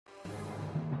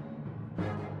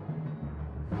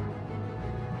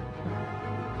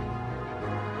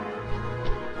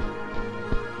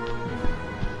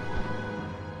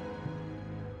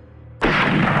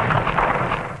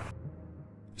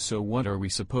So what are we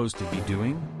supposed to be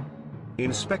doing?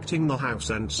 Inspecting the house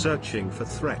and searching for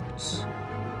threats.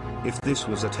 If this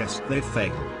was a test, they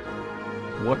fail.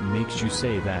 What makes you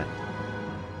say that?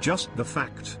 Just the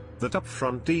fact that up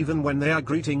front, even when they are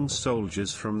greeting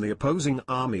soldiers from the opposing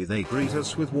army, they greet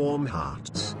us with warm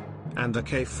hearts and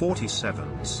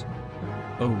AK-47s.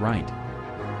 Oh right.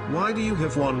 Why do you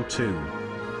have one too?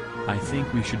 I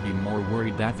think we should be more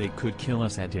worried that they could kill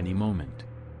us at any moment.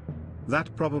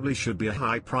 That probably should be a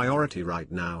high priority right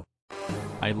now.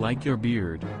 I like your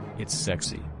beard, it's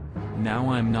sexy. Now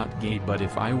I'm not gay, but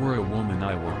if I were a woman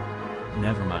I would.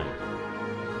 Never mind.